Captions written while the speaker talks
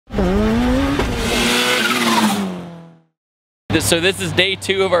So this is day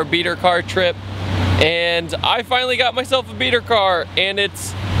 2 of our beater car trip, and I finally got myself a beater car, and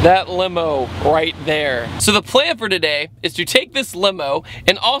it's that limo right there. So the plan for today is to take this limo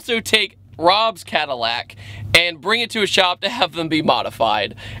and also take Rob's Cadillac and bring it to a shop to have them be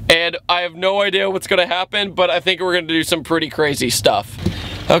modified. And I have no idea what's gonna happen, but I think we're gonna do some pretty crazy stuff.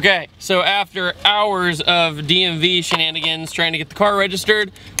 Okay, so after hours of DMV shenanigans trying to get the car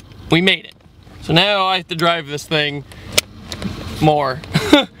registered, we made it. So now I have to drive this thing more.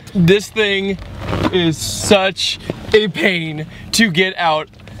 This thing is such a pain to get out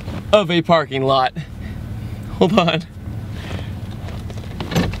of a parking lot. Hold on.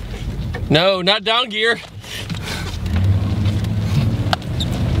 No, not down gear.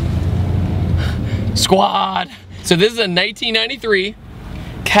 Squad. So this is a 1993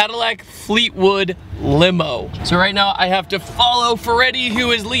 Cadillac Fleetwood limo. So right now I have to follow Ferretti, who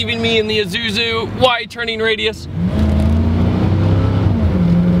is leaving me in the Isuzu wide turning radius.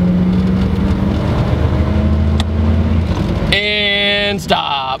 And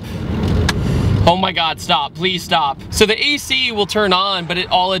stop. Oh my God, stop, please stop. So the AC will turn on, but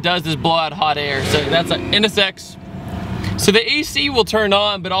all it does is blow out hot air. So that's an NSX. So the AC will turn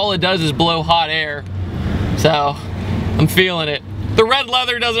on, but all it does is blow hot air. So I'm feeling it. The red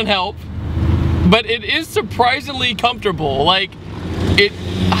leather doesn't help, but it is surprisingly comfortable. Like,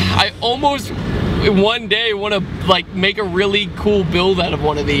 I almost one day want to like make a really cool build out of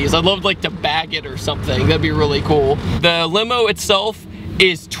one of these. I'd love like to bag it or something. That'd be really cool. The limo itself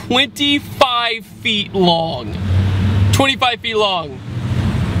is 25 feet long. 25 feet long.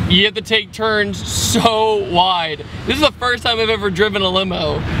 You have to take turns so wide. This is the first time I've ever driven a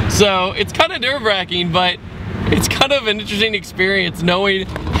limo, so it's kind of nerve-wracking, but it's kind of an interesting experience knowing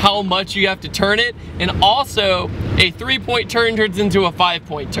how much you have to turn it, and also a 3-point turn turns into a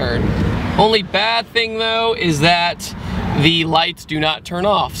 5-point turn. Only bad thing though is that the lights do not turn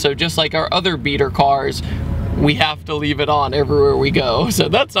off, so just like our other beater cars, we have to leave it on everywhere we go. So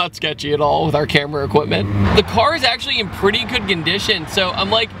that's not sketchy at all with our camera equipment. The car is actually in pretty good condition, so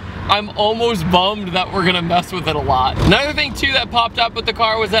I'm almost bummed that we're gonna mess with it a lot. Another thing too that popped up with the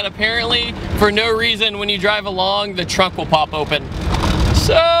car was that apparently, for no reason, when you drive along, the trunk will pop open.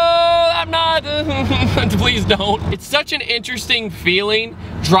 So I'm not, please don't. It's such an interesting feeling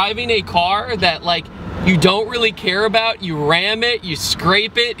driving a car that like you don't really care about. You ram it, you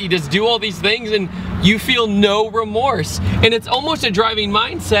scrape it, you just do all these things and you feel no remorse. And it's almost a driving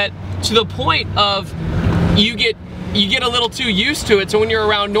mindset to the point of you get a little too used to it. So when you're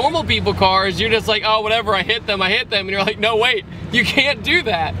around normal people cars, you're just like, oh, whatever, I hit them. And you're like, no, wait, you can't do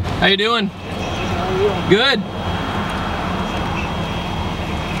that. How you doing? Good.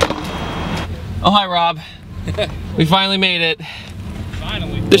 Oh, hi, Rob. We finally made it.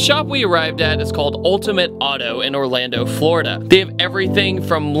 Finally. The shop we arrived at is called Ultimate Auto in Orlando, Florida. They have everything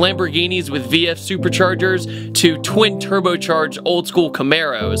from Lamborghinis with VF superchargers to twin turbocharged old school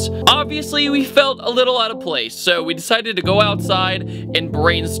Camaros. Obviously, we felt a little out of place, so we decided to go outside and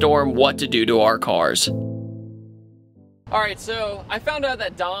brainstorm what to do to our cars. Alright, so I found out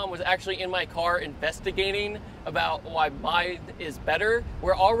that Dom was actually in my car investigating about why mine is better.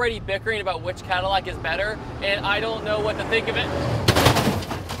 We're already bickering about which Cadillac is better, and I don't know what to think of it.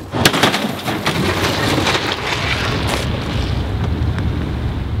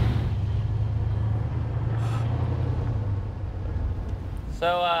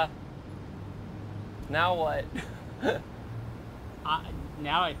 So, now what?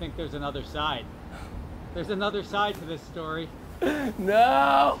 Now I think there's another side. There's another side to this story.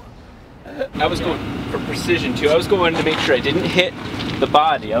 No! I was going for precision too. I was going to make sure I didn't hit the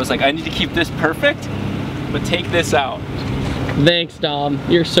body. I was like, I need to keep this perfect, but take this out. Thanks, Dom.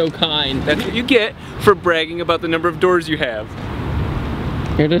 You're so kind. That's what you get for bragging about the number of doors you have.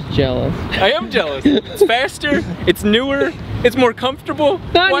 You're just jealous. I am jealous. It's faster, it's newer, it's more comfortable.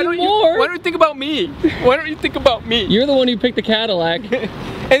 Not why anymore. Why don't you think about me? Why don't you think about me? You're the one who picked the Cadillac.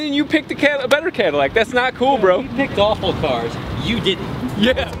 And then you picked a better Cadillac. That's not cool, bro. You picked awful cars. You didn't.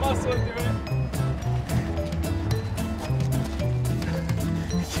 Yeah.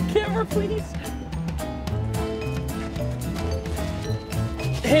 Camera, please.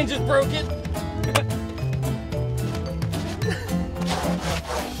 Hinge is broken.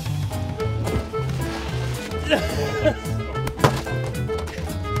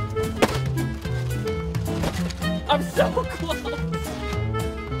 I'm so close.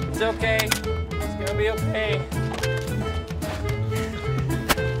 It's okay. It's gonna be okay.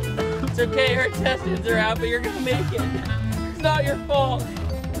 It's okay, her intestines are out, but you're gonna make it. It's not your fault.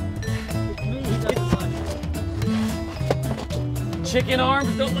 Chicken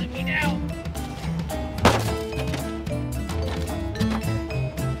arms, don't let me down.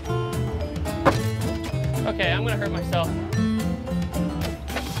 Okay, I'm gonna hurt myself.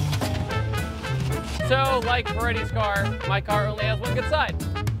 So, like Ferretti's car, my car only has one good side.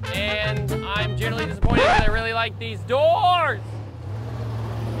 And I'm generally disappointed because I really like these doors.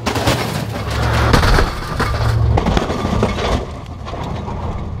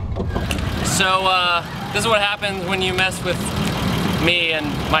 So, this is what happens when you mess with me and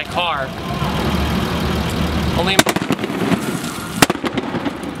my car.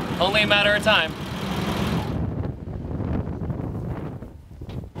 Only a matter of time.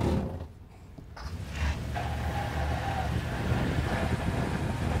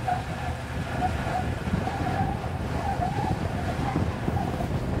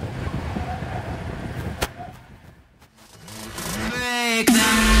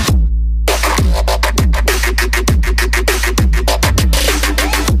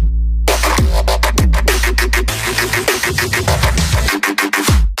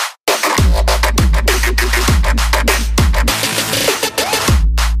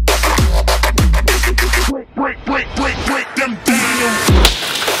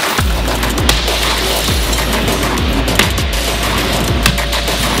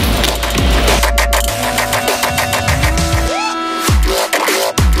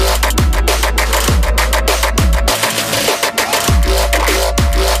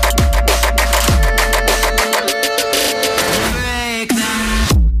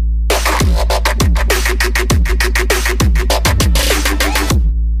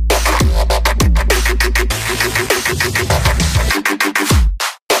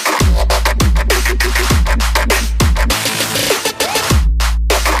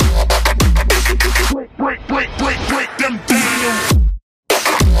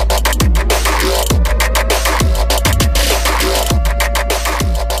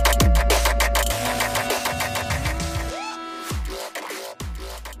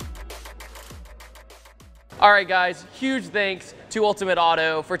 All right, guys, huge thanks to Ultimate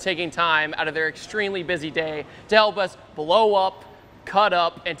Auto for taking time out of their extremely busy day to help us blow up, cut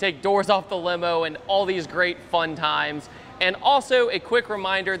up, and take doors off the limo and all these great fun times. And also a quick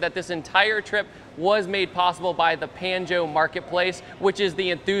reminder that this entire trip was made possible by the Panjo Marketplace, which is the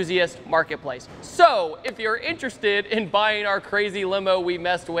enthusiast marketplace. So if you're interested in buying our crazy limo we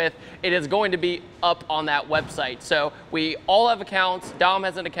messed with, it is going to be up on that website. So we all have accounts. Dom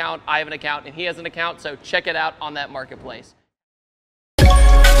has an account, I have an account, and he has an account. So check it out on that marketplace.